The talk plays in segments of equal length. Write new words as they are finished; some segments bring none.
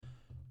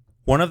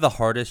One of the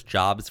hardest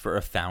jobs for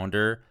a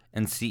founder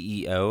and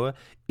CEO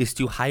is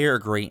to hire a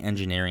great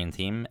engineering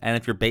team. And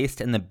if you're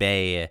based in the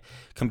Bay,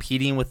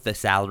 competing with the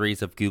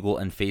salaries of Google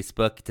and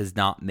Facebook does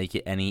not make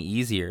it any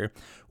easier,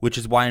 which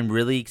is why I'm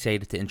really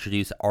excited to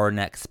introduce our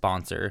next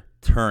sponsor,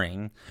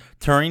 Turing.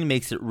 Turing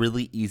makes it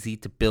really easy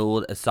to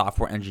build a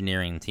software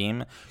engineering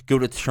team. Go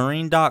to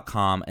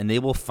Turing.com and they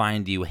will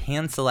find you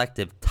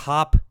hand-selected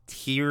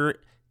top-tier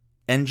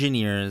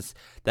engineers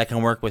that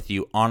can work with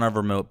you on a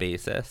remote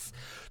basis.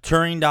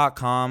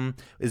 Turing.com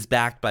is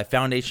backed by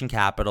Foundation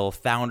Capital,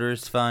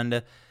 Founders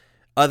Fund,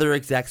 other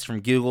execs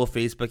from Google,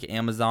 Facebook,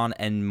 Amazon,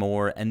 and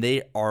more, and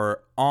they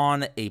are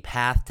on a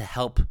path to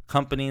help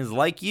companies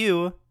like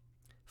you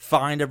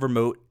find a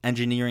remote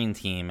engineering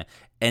team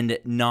and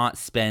not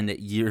spend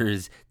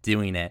years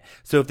doing it.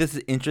 So if this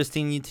is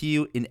interesting to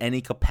you in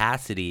any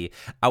capacity,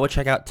 I would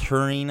check out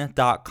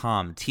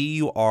Turing.com,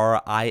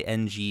 Turing.com.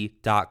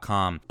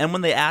 And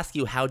when they ask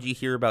you, how'd you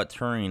hear about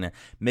Turing,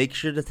 make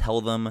sure to tell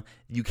them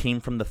you came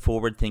from the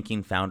Forward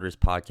Thinking Founders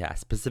podcast.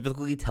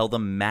 Specifically, tell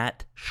them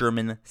Matt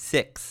Sherman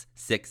 6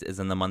 is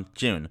in the month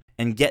June.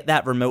 And get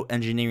that remote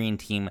engineering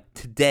team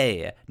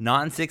today,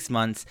 not in 6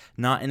 months,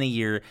 not in a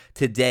year,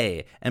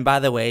 today. And by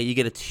the way, you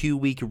get a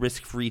 2-week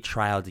risk-free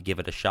trial to give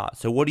it a shot.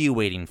 So what are you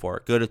waiting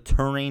for? Go to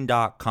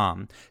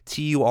Turing.com,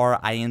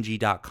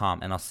 Turing.com,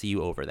 and I'll see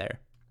you over there.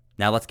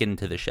 Now let's get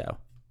into the show.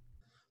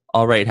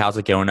 All right, how's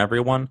it going,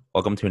 everyone?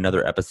 Welcome to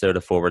another episode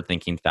of Forward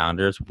Thinking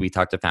Founders. We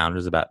talk to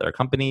founders about their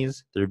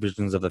companies, their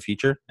visions of the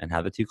future, and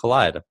how the two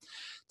collide.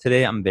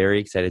 Today, I'm very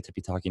excited to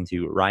be talking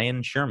to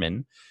Ryan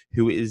Sherman,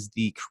 who is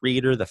the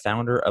creator, the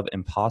founder of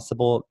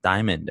Impossible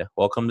Diamond.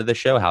 Welcome to the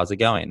show. How's it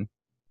going?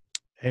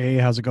 Hey,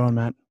 how's it going,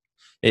 Matt?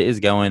 It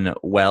is going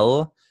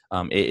well.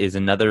 It is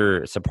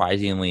another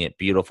surprisingly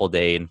beautiful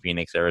day in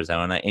Phoenix,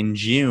 Arizona. In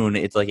June,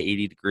 it's like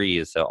 80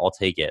 degrees, so I'll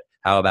take it.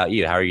 How about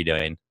you? How are you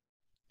doing?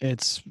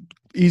 It's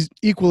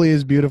equally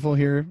as beautiful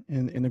here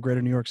in the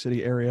greater New York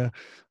City area.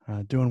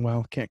 Doing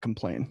well. Can't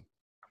complain.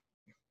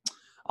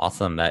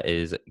 Awesome. That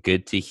is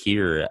good to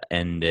hear.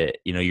 And,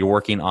 you're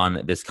working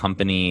on this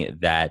company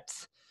that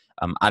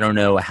I don't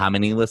know how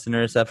many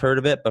listeners have heard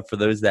of it, but for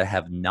those that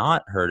have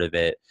not heard of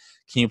it,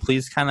 can you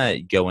please kind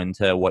of go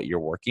into what you're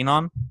working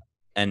on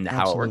and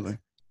how it works?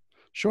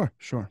 Sure.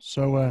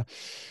 So,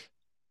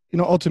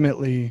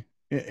 ultimately,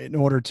 in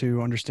order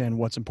to understand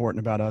what's important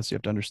about us, you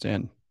have to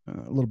understand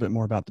a little bit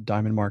more about the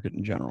diamond market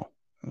in general.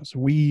 So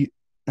we,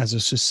 as a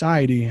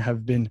society,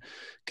 have been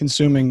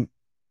consuming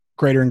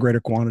greater and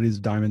greater quantities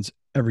of diamonds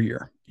every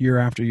year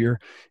after year,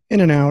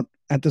 in and out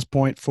at this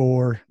point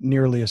for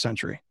nearly a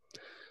century.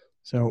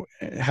 So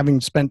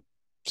having spent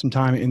some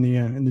time in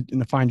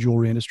the fine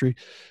jewelry industry,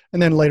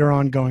 and then later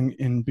on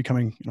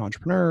becoming an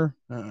entrepreneur,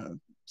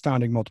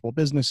 founding multiple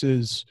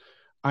businesses,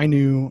 I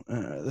knew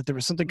that there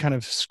was something kind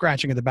of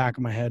scratching at the back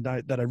of my head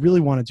that I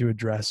really wanted to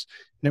address,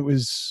 and it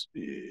was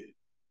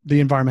the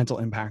environmental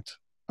impact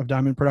of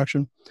diamond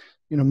production.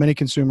 Many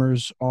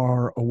consumers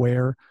are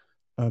aware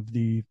of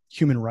the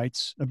human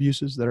rights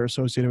abuses that are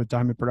associated with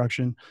diamond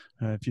production.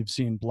 If you've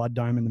seen Blood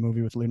Diamond, the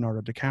movie with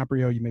Leonardo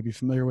DiCaprio, you may be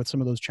familiar with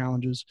some of those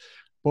challenges.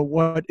 But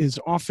what is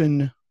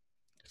often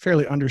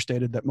fairly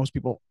understated that most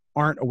people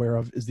aren't aware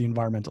of is the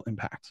environmental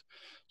impact.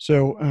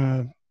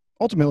 So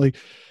ultimately,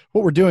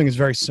 what we're doing is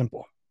very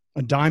simple.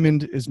 A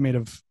diamond is made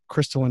of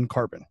crystalline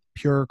carbon,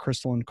 pure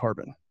crystalline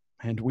carbon.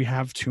 And we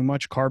have too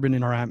much carbon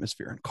in our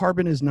atmosphere. And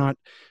carbon is not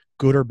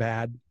good or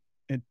bad.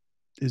 It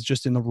is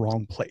just in the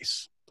wrong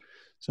place.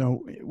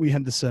 So we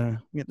had this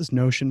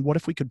notion, what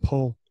if we could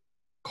pull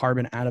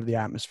carbon out of the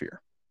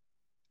atmosphere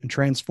and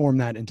transform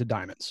that into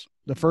diamonds?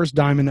 The first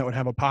diamond that would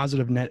have a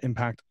positive net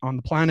impact on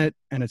the planet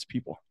and its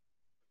people.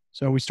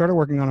 So we started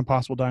working on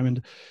Impossible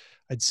Diamond.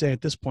 I'd say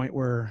at this point,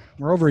 we're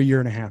over a year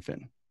and a half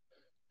in.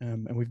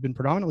 And we've been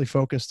predominantly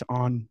focused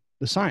on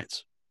the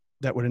science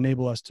that would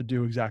enable us to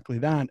do exactly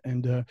that.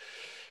 And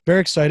very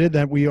excited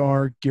that we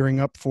are gearing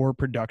up for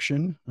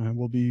production.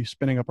 We'll be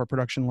spinning up our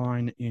production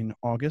line in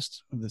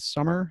August of this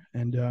summer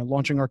and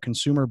launching our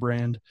consumer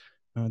brand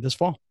this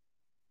fall.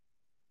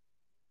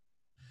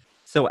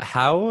 So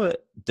how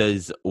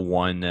does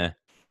one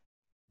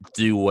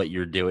do what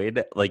you're doing?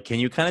 Like,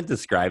 can you kind of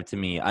describe to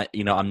me,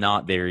 I'm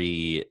not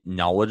very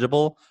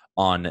knowledgeable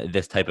on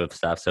this type of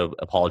stuff, so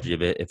apology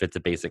if it's a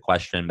basic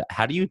question, but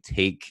how do you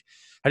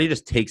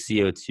just take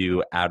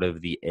CO2 out of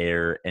the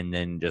air and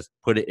then just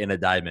put it in a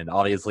diamond?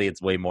 Obviously,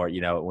 it's way more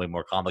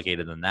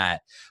complicated than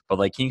that. But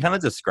can you kind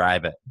of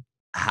describe it?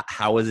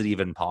 How is it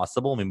even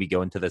possible? Maybe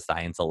go into the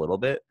science a little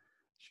bit.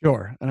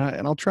 Sure,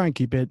 and I'll try and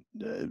keep it,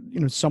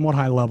 somewhat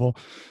high level.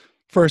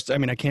 First,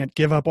 I can't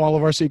give up all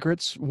of our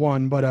secrets,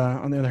 but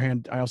on the other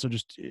hand, I also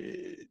just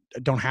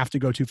don't have to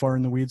go too far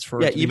in the weeds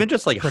for even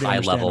just high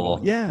level,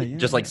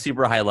 just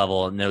super high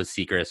level, no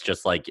secrets,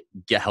 just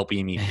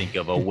helping me think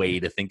of a way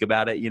to think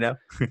about it,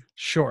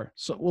 Sure.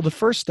 So, the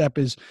first step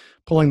is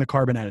pulling the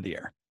carbon out of the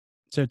air.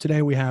 So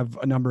today we have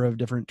a number of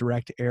different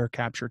direct air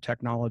capture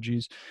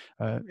technologies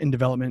in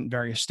development in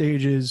various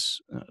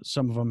stages.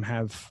 Some of them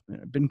have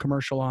been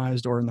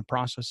commercialized or in the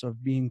process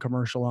of being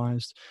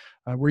commercialized.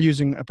 We're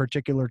using a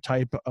particular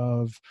type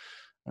of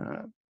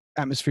uh,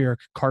 atmospheric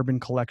carbon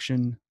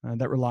collection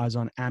that relies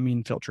on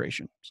amine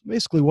filtration. So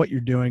basically, what you're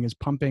doing is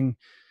pumping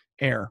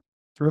air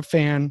through a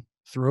fan,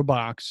 through a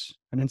box,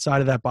 and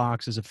inside of that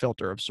box is a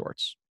filter of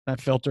sorts. That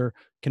filter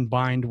can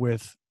bind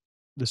with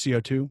the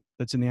CO2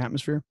 that's in the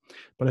atmosphere,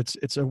 but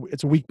it's a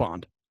weak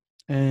bond.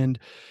 And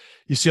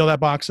you seal that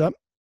box up,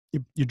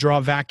 you draw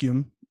a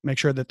vacuum, make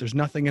sure that there's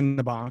nothing in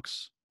the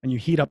box, and you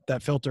heat up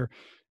that filter,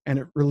 and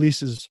it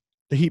releases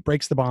the heat,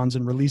 breaks the bonds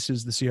and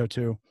releases the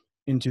CO2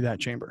 into that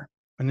chamber.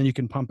 And then you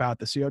can pump out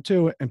the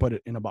CO2 and put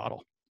it in a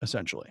bottle,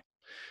 essentially.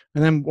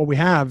 And then what we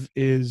have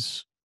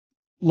is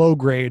low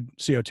grade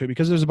CO2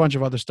 because there's a bunch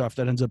of other stuff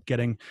that ends up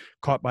getting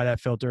caught by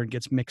that filter and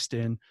gets mixed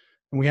in,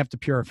 and we have to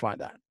purify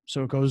that.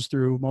 So it goes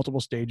through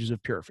multiple stages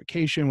of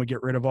purification. We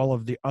get rid of all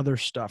of the other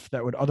stuff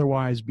that would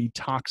otherwise be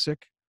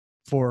toxic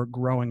for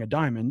growing a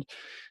diamond.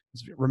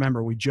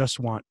 Remember, we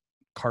just want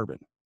carbon.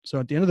 So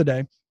at the end of the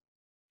day,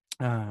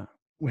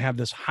 we have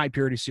this high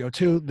purity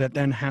CO2 that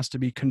then has to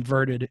be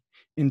converted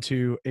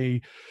into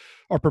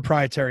our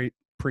proprietary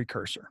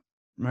precursor,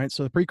 right?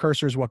 So the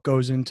precursor is what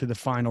goes into the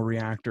final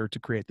reactor to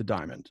create the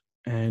diamond.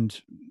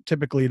 And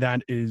typically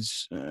that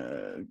is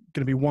going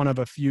to be one of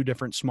a few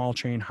different small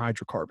chain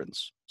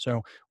hydrocarbons.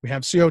 So we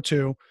have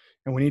CO2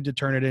 and we need to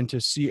turn it into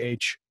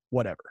CH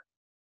whatever.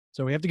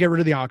 So we have to get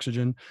rid of the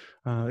oxygen.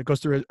 It goes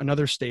through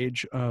another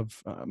stage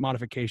of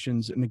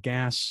modifications in the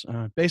gas.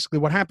 Basically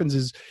what happens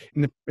is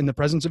in the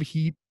presence of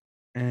heat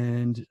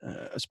and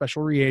a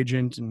special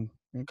reagent and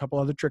a couple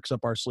other tricks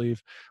up our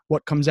sleeve,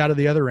 what comes out of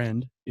the other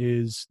end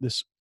is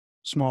this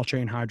small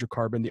chain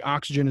hydrocarbon. The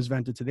oxygen is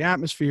vented to the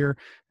atmosphere,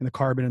 and the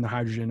carbon and the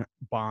hydrogen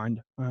bond.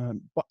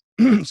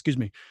 Excuse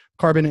me,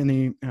 carbon and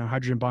the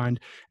hydrogen bind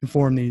and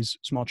form these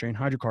small chain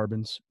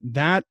hydrocarbons.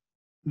 That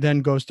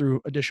then goes through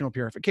additional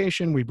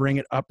purification. We bring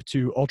it up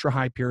to ultra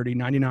high purity,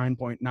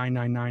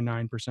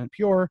 99.9999%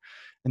 pure,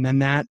 and then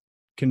that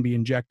can be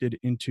injected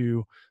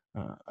into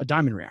a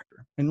diamond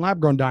reactor. And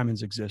lab-grown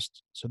diamonds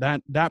exist, so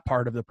that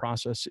part of the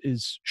process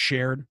is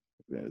shared.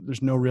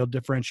 There's no real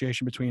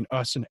differentiation between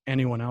us and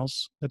anyone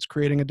else that's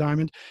creating a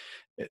diamond.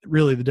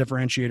 Really, the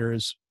differentiator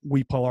is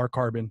we pull our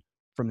carbon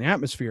from the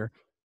atmosphere,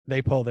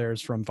 they pull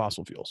theirs from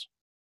fossil fuels.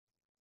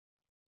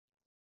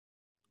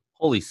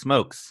 Holy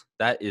smokes,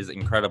 that is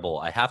incredible.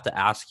 I have to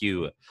ask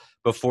you,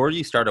 before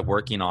you started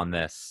working on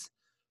this,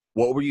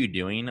 what were you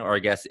doing? Or I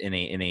guess in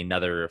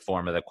another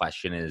form of the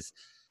question is,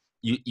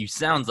 you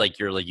sounds like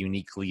you're like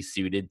uniquely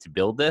suited to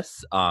build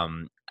this.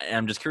 And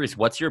I'm just curious,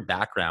 what's your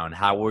background?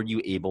 How were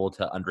you able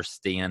to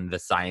understand the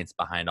science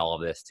behind all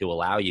of this to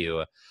allow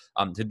you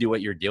to do what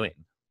you're doing?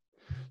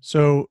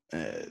 So,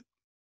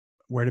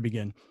 where to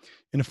begin?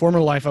 In a former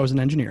life, I was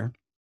an engineer.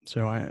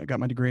 So I got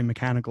my degree in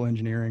mechanical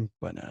engineering,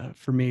 but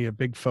for me, a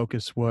big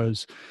focus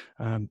was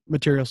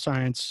material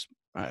science.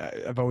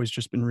 I've always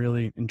just been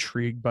really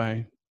intrigued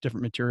by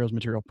different materials,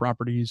 material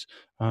properties,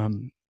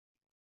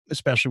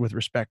 especially with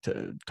respect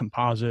to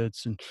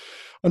composites and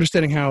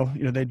understanding how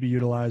they'd be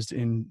utilized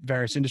in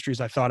various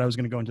industries. I thought I was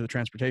going to go into the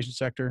transportation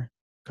sector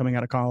coming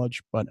out of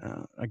college, but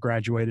I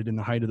graduated in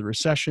the height of the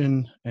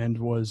recession and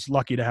was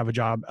lucky to have a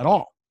job at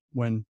all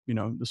when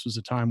this was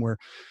a time where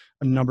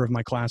a number of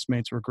my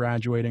classmates were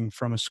graduating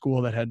from a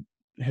school that had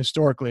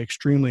historically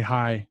extremely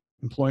high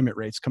employment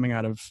rates coming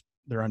out of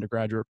their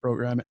undergraduate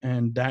program.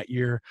 And that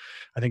year,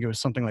 I think it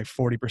was something like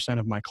 40%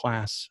 of my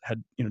class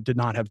did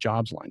not have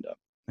jobs lined up.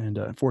 And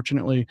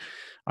fortunately,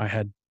 I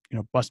had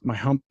bust my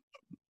hump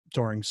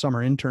during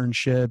summer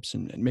internships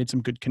and made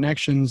some good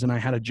connections. And I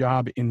had a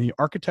job in the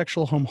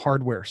architectural home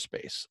hardware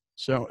space.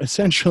 So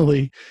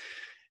essentially,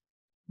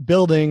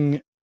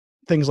 building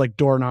things like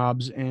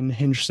doorknobs and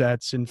hinge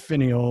sets and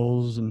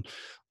finials and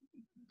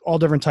all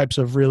different types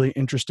of really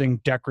interesting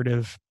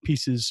decorative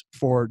pieces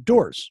for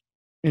doors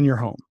in your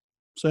home.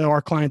 So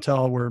our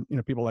clientele were,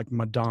 people like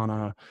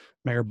Madonna,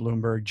 Mayor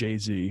Bloomberg,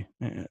 Jay-Z,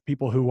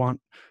 people who want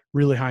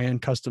really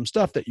high-end custom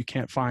stuff that you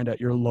can't find at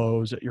your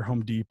Lowe's, at your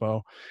Home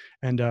Depot.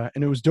 And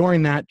it was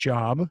during that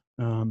job,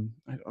 I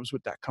was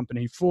with that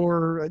company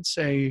for, I'd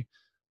say,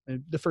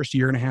 the first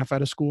year and a half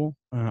out of school.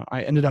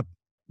 I ended up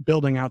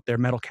building out their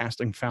metal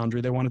casting foundry.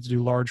 They wanted to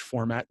do large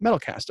format metal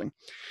casting.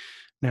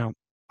 Now,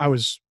 I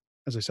was,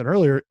 as I said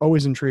earlier,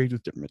 always intrigued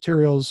with different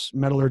materials.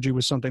 Metallurgy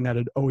was something that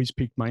had always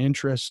piqued my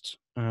interest.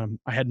 I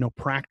had no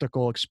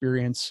practical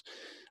experience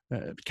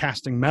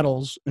casting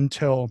metals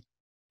until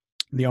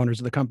the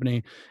owners of the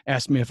company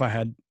asked me if I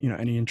had,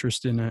 any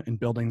interest in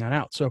building that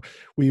out. So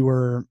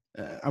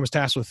I was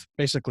tasked with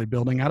basically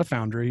building out a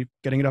foundry,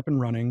 getting it up and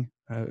running.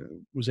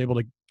 Was able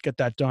to get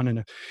that done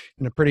in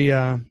a pretty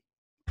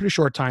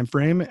short time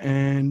frame.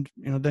 And,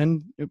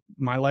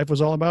 my life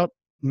was all about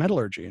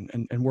metallurgy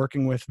and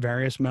working with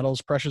various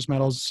metals, precious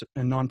metals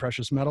and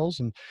non-precious metals.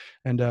 And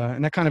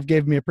that kind of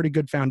gave me a pretty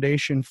good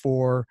foundation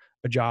for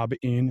a job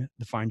in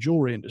the fine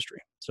jewelry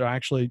industry. So I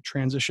actually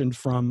transitioned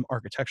from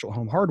architectural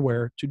home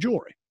hardware to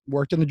jewelry,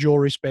 worked in the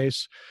jewelry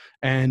space,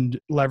 and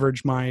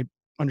leveraged my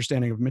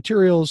understanding of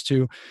materials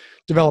to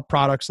develop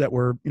products that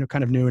were,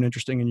 kind of new and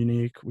interesting and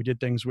unique. We did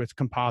things with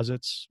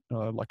composites,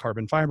 like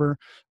carbon fiber,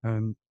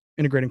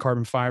 integrating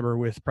carbon fiber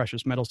with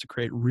precious metals to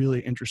create really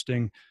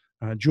interesting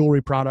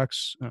jewelry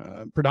products,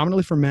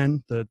 predominantly for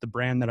men. The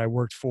brand that I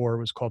worked for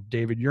was called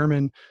David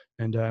Yurman,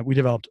 and we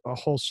developed a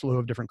whole slew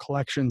of different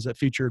collections that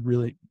featured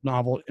really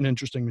novel and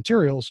interesting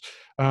materials,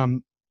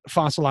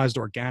 fossilized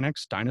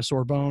organics,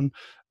 dinosaur bone,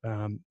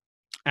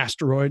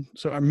 asteroid,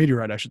 so a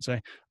meteorite, I should say.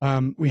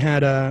 We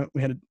had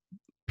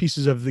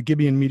pieces of the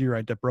Gibeon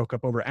meteorite that broke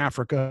up over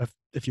Africa.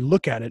 If you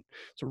look at it,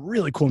 it's a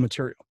really cool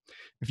material.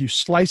 If you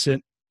slice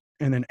it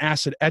and then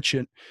acid etch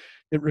it,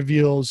 it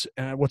reveals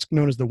what's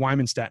known as the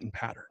Wymanstatten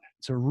pattern.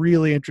 It's a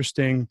really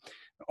interesting,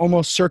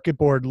 almost circuit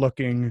board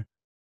looking,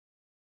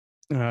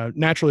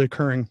 naturally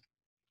occurring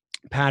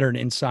pattern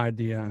inside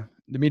the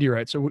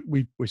meteorite. So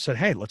we said,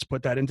 hey, let's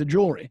put that into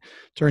jewelry.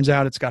 Turns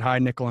out it's got high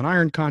nickel and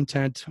iron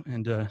content,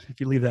 and if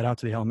you leave that out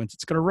to the elements,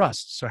 it's going to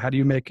rust. So how do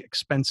you make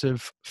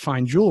expensive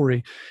fine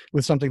jewelry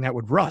with something that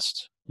would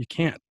rust? You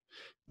can't,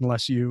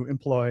 unless you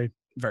employ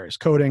various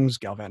coatings,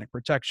 galvanic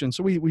protection.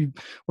 So we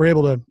were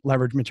able to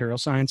leverage material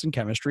science and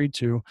chemistry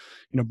to,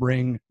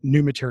 bring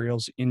new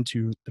materials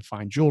into the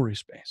fine jewelry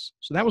space.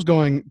 So that was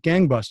going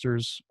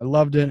gangbusters. I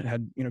loved it.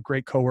 Had,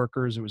 great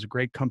coworkers. It was a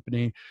great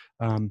company.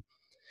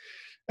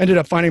 Ended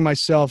up finding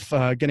myself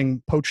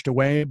getting poached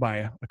away by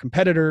a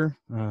competitor.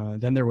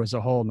 Then there was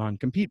a whole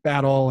non-compete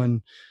battle,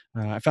 and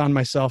I found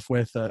myself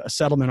with a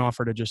settlement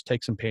offer to just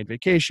take some paid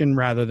vacation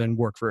rather than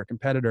work for a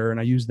competitor. And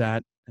I used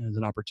that as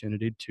an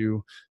opportunity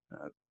to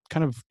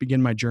kind of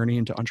begin my journey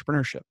into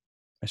entrepreneurship.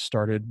 I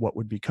started what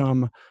would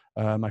become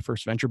my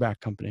first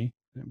venture-backed company.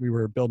 We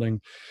were building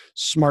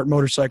smart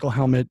motorcycle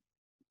helmet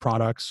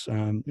products,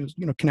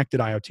 connected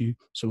IoT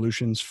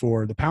solutions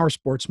for the power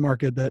sports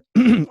market that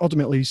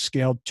ultimately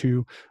scaled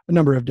to a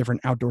number of different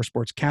outdoor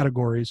sports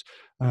categories.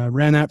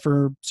 Ran that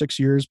for 6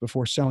 years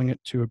before selling it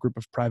to a group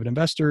of private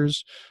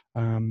investors.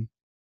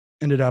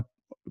 Ended up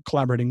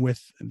collaborating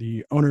with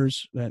the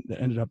owners that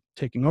ended up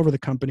taking over the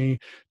company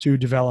to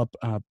develop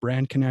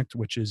Brand Connect,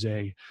 which is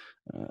a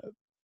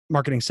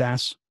marketing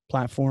SaaS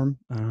platform.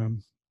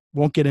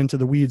 Won't get into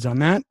the weeds on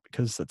that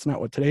because that's not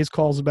what today's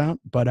call is about.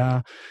 But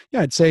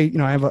I'd say,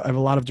 I have a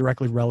lot of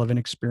directly relevant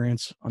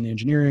experience on the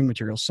engineering,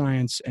 material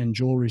science, and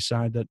jewelry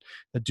side that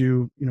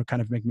do,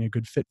 kind of make me a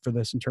good fit for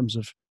this in terms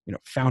of,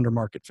 founder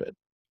market fit.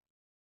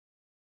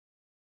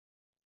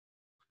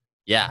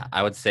 Yeah,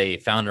 I would say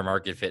founder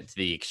market fit to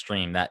the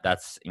extreme.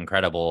 That's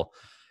incredible.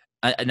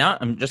 Now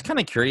I'm just kind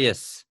of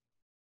curious.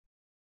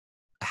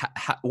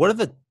 What are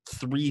the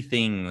three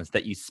things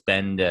that you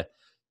spend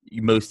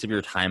most of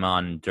your time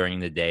on during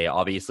the day?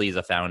 Obviously, as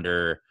a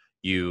founder,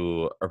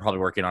 you are probably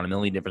working on a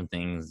million different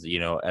things,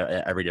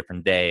 every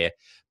different day.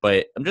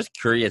 But I'm just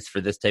curious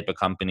for this type of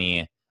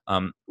company,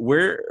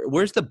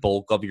 where's the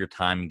bulk of your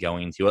time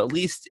going to, at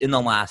least in the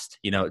last,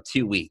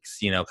 2 weeks,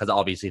 because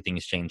obviously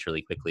things change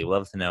really quickly. We'd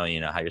love to know,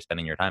 how you're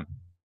spending your time.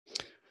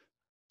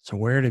 So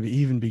where to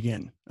even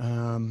begin?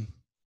 I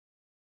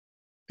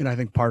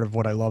think part of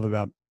what I love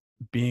about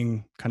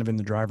being kind of in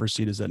the driver's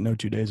seat is that no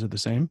 2 days are the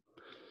same.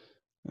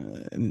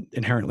 And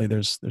inherently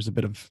there's a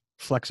bit of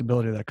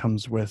flexibility that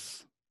comes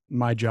with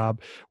my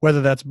job,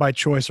 whether that's by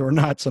choice or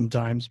not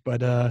sometimes.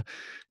 But,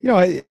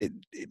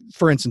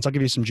 for instance, I'll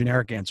give you some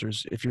generic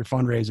answers. If you're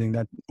fundraising,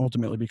 that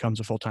ultimately becomes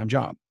a full-time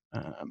job.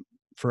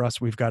 For us,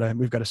 we've got a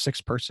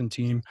 6-person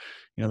team.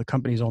 The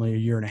company's only a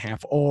year and a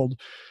half old.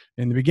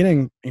 In the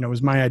beginning, it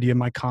was my idea,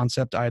 my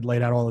concept. I had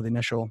laid out all of the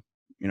initial,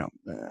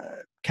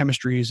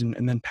 chemistries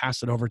and then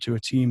passed it over to a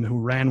team who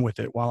ran with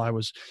it while I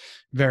was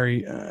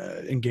very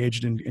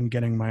engaged in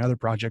getting my other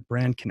project,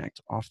 Brand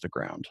Connect, off the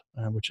ground,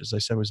 which, as I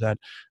said, was that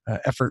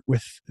effort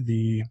with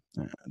the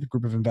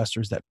group of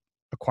investors that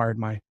acquired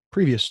my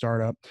previous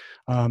startup.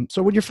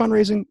 So when you're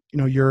fundraising,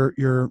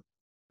 you're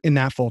in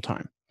that full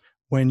time.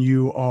 When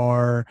you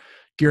are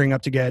gearing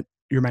up to get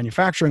your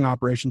manufacturing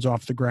operations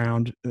off the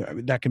ground,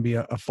 that can be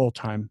a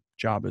full-time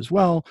job as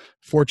well.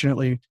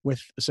 Fortunately,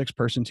 with a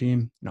 6-person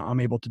team,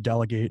 I'm able to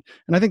delegate.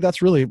 And I think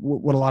that's really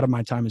what a lot of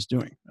my time is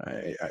doing.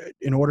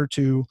 In order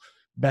to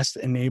best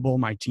enable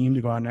my team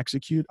to go out and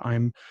execute,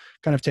 I'm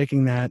kind of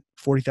taking that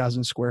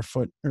 40,000 square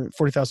foot or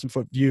 40,000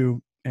 foot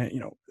view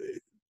and,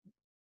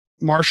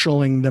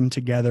 marshaling them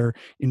together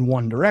in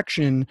one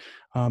direction,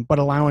 but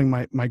allowing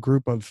my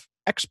group of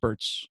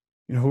experts,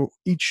 who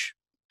each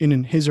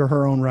in his or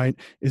her own right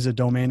is a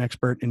domain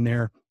expert in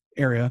their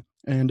area,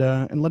 and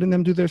letting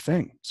them do their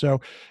thing. So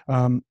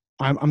I'm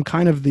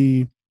kind of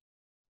I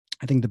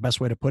think the best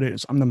way to put it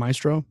is I'm the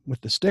maestro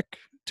with the stick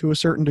to a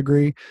certain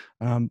degree,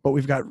 but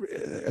we've got,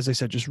 as I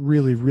said, just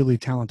really, really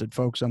talented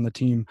folks on the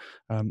team.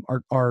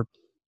 Our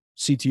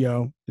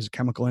CTO is a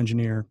chemical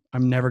engineer.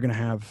 I'm never going to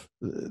have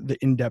the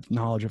in-depth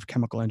knowledge of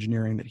chemical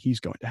engineering that he's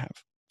going to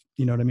have.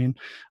 You know what I mean?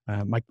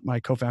 My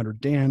co-founder,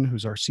 Dan,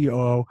 who's our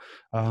COO,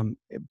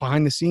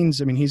 behind the scenes,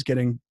 he's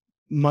getting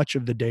much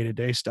of the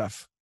day-to-day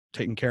stuff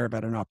taken care of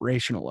at an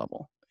operational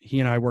level. He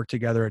and I worked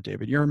together at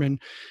David Yurman.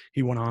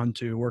 He went on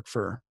to work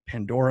for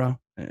Pandora.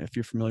 If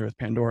you're familiar with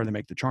Pandora, they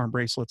make the charm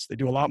bracelets. They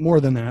do a lot more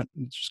than that.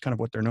 It's just kind of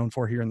what they're known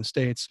for here in the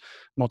States.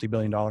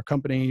 Multi-billion-dollar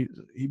company.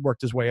 He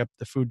worked his way up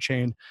the food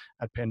chain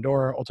at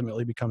Pandora,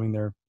 ultimately becoming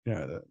their,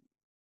 the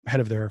head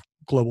of their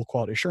global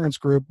quality assurance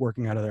group,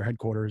 working out of their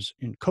headquarters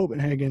in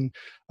Copenhagen.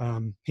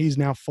 He's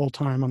now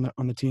full-time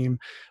on the team.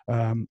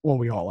 Well,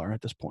 we all are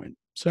at this point.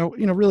 So,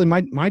 really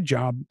my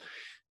job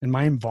and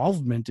my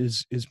involvement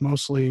is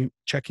mostly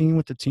checking in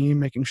with the team,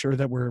 making sure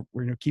that we're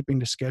keeping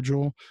to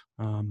schedule.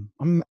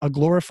 I'm a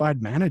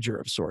glorified manager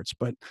of sorts,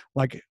 but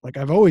like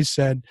I've always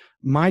said,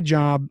 my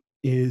job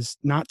is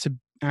not to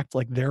act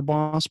like their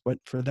boss, but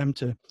for them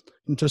to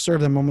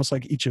serve them almost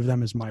like each of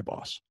them is my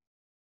boss.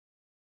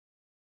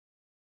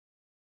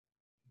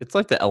 It's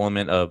like the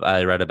element of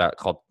I read about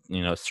called,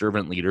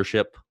 servant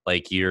leadership.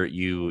 Like you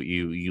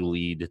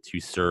lead to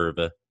serve,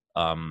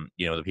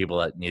 the people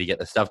that need to get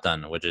the stuff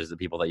done, which is the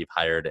people that you've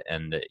hired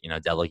and,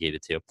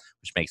 delegated to,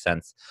 which makes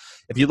sense.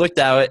 If you looked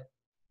out,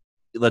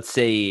 let's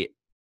say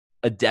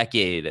a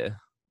decade,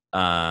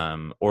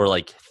 or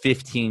like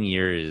 15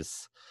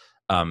 years,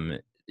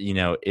 in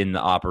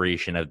the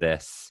operation of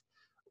this,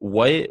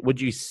 what would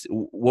you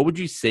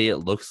say it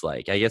looks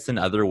like? I guess in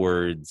other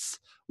words,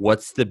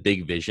 what's the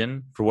big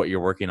vision for what you're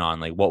working on?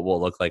 Like, what will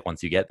it look like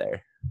once you get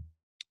there?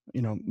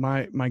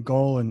 My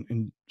goal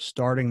in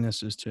starting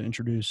this is to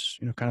introduce,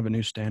 kind of a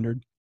new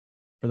standard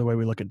for the way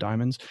we look at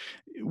diamonds.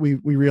 We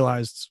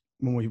realized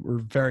when we were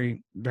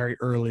very, very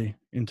early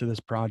into this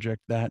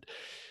project that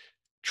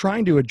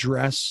trying to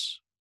address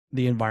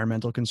the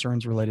environmental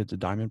concerns related to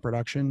diamond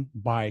production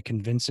by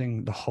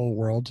convincing the whole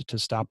world to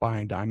stop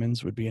buying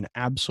diamonds would be an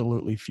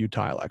absolutely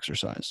futile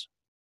exercise.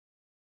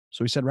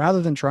 So we said,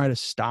 rather than try to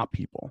stop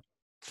people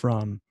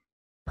from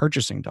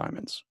purchasing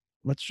diamonds,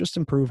 let's just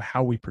improve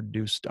how we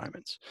produce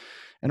diamonds.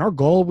 And our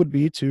goal would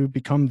be to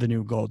become the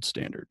new gold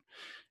standard.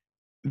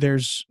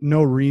 There's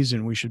no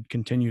reason we should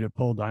continue to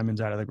pull diamonds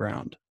out of the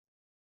ground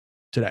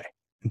today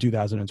in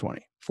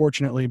 2020.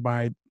 Fortunately,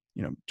 by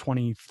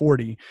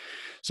 2040,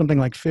 something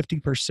like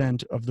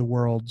 50% of the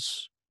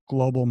world's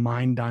global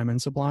mine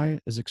diamond supply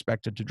is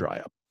expected to dry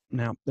up.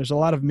 Now, there's a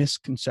lot of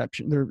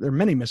misconception. There are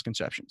many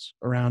misconceptions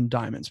around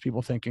diamonds.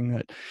 People thinking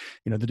that,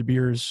 the De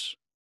Beers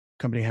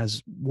company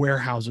has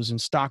warehouses and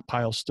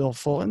stockpiles still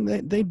full, and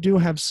they do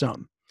have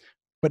some,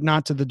 but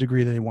not to the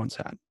degree they once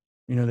had.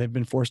 They've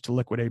been forced to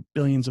liquidate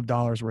billions of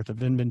dollars worth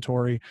of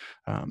inventory.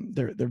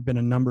 There have been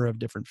a number of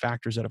different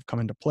factors that have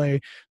come into play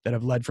that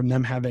have led from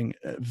them having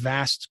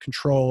vast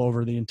control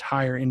over the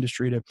entire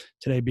industry to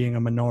today being a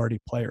minority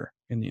player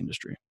in the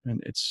industry.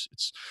 And it's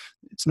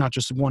not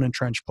just one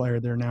entrenched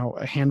player. There are now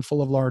a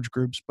handful of large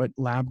groups, but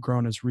lab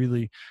grown is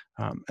really,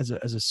 as a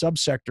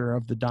subsector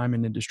of the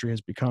diamond industry,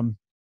 has become,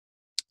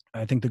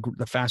 I think,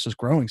 the fastest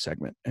growing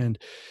segment. And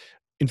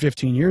in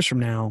 15 years from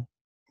now,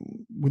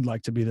 would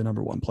like to be the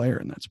number one player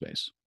in that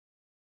space.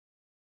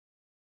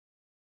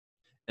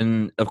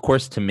 And of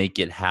course, to make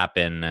it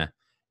happen,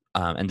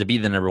 and to be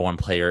the number one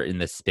player in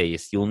this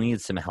space, you'll need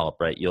some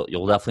help, right?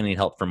 You'll definitely need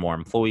help from more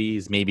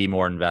employees, maybe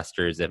more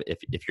investors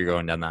if you're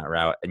going down that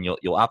route, and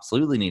you'll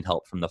absolutely need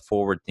help from the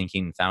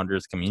forward-thinking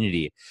founders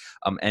community.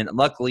 And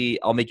luckily,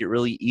 I'll make it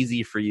really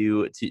easy for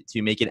you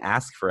to make an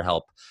ask for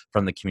help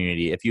from the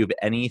community. If you have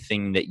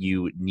anything that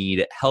you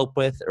need help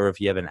with, or if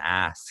you have an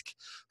ask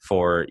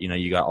for,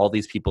 you got all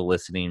these people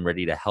listening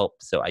ready to help.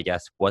 So I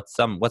guess what's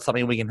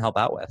something we can help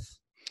out with?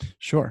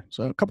 Sure.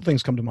 So a couple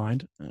things come to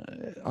mind.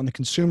 On the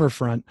consumer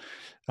front,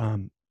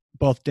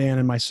 both Dan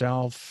and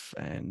myself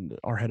and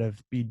our head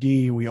of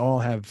BD, we all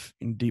have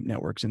deep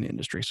networks in the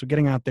industry. So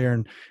getting out there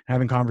and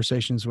having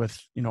conversations with,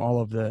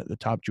 all of the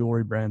top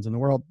jewelry brands in the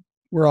world,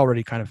 we're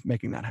already kind of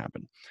making that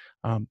happen.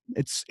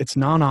 It's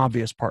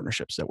non-obvious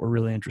partnerships that we're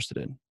really interested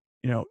in.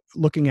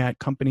 Looking at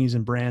companies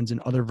and brands in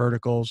other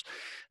verticals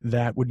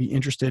that would be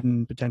interested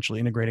in potentially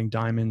integrating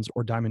diamonds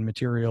or diamond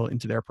material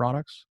into their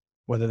products,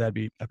 whether that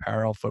be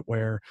apparel,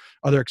 footwear,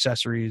 other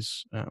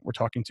accessories. We're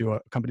talking to a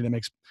company that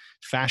makes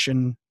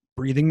fashion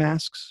breathing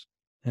masks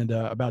and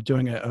about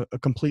doing a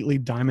completely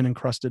diamond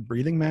encrusted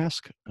breathing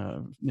mask,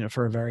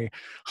 for a very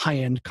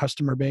high-end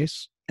customer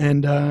base.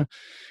 And,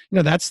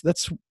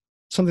 that's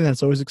something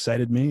that's always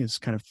excited me, is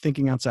kind of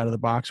thinking outside of the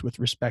box with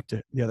respect to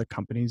the other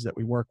companies that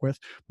we work with.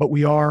 But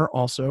we are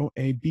also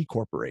a B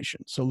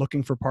corporation. So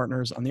looking for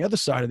partners on the other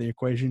side of the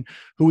equation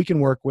who we can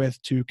work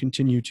with to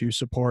continue to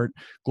support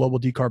global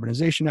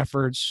decarbonization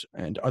efforts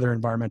and other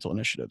environmental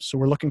initiatives. So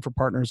we're looking for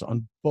partners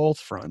on both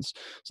fronts.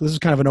 So this is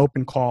kind of an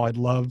open call. I'd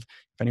love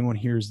if anyone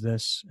hears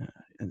this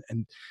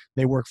and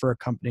they work for a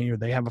company, or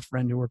they have a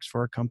friend who works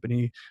for a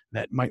company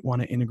that might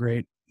want to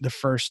integrate the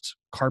first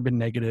carbon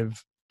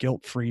negative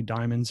guilt-free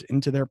diamonds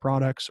into their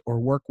products, or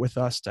work with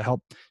us to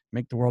help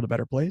make the world a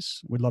better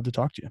place. We'd love to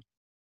talk to you.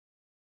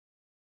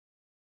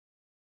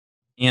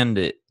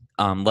 And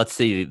let's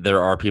say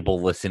there are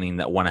people listening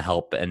that want to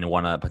help and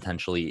want to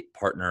potentially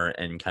partner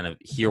and kind of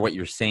hear what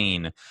you're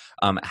saying.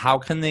 How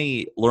can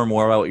they learn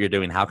more about what you're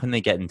doing? How can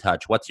they get in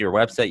touch? What's your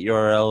website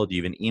URL? Do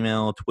you have an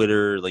email,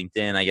 Twitter,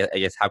 LinkedIn? I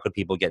guess how could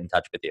people get in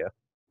touch with you?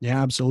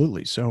 Yeah,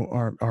 absolutely. So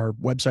our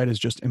website is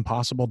just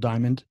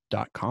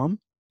impossiblediamond.com,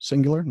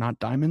 singular, not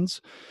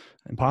diamonds,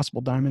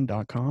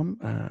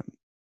 impossiblediamond.com.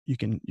 You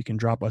can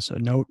drop us a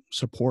note,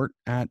 support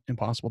at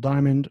Impossible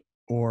Diamond,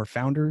 or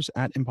founders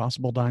at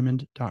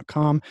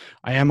impossiblediamond.com.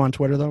 I am on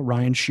Twitter though,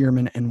 Ryan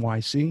Shearman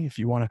NYC. If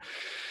you want to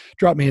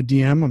drop me a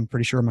DM, I'm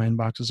pretty sure my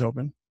inbox is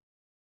open.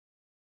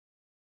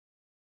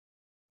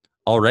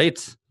 All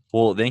right.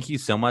 Well, thank you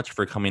so much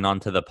for coming on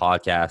to the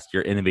podcast.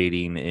 You're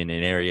innovating in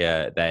an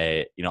area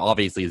that,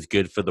 obviously is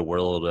good for the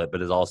world, but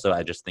is also,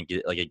 I just think,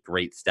 like a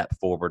great step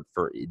forward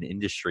for an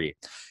industry.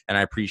 And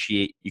I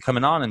appreciate you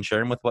coming on and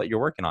sharing with what you're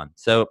working on.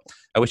 So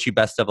I wish you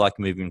best of luck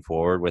moving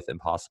forward with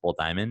Impossible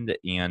Diamond,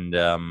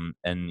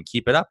 and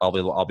keep it up.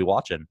 I'll be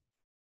watching.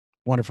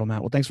 Wonderful,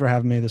 Matt. Well, thanks for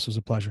having me. This was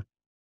a pleasure.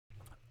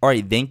 All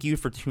right, thank you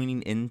for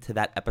tuning in to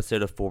that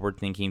episode of Forward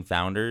Thinking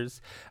Founders.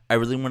 I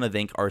really want to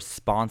thank our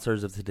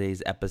sponsors of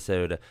today's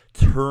episode,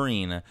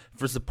 Turing,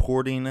 for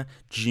supporting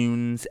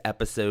June's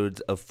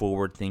episodes of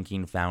Forward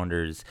Thinking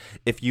Founders.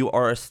 If you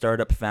are a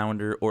startup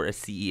founder or a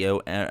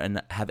CEO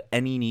and have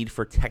any need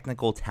for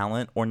technical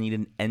talent or need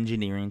an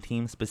engineering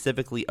team,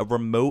 specifically a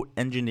remote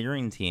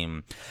engineering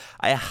team,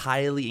 I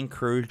highly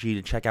encourage you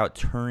to check out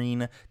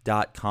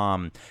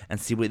Turing.com and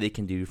see what they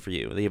can do for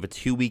you. They have a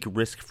 2-week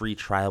risk-free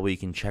trial where you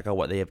can check out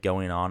what they have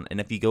going on. And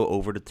if you go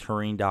over to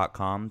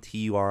Turing.com,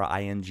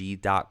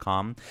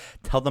 Turing.com,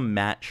 tell them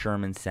Matt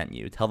Sherman sent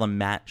you. Tell them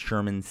Matt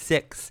Sherman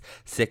 6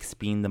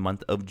 being the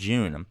month of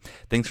June.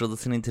 Thanks for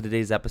listening to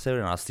today's episode,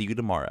 and I'll see you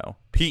tomorrow.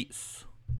 Peace.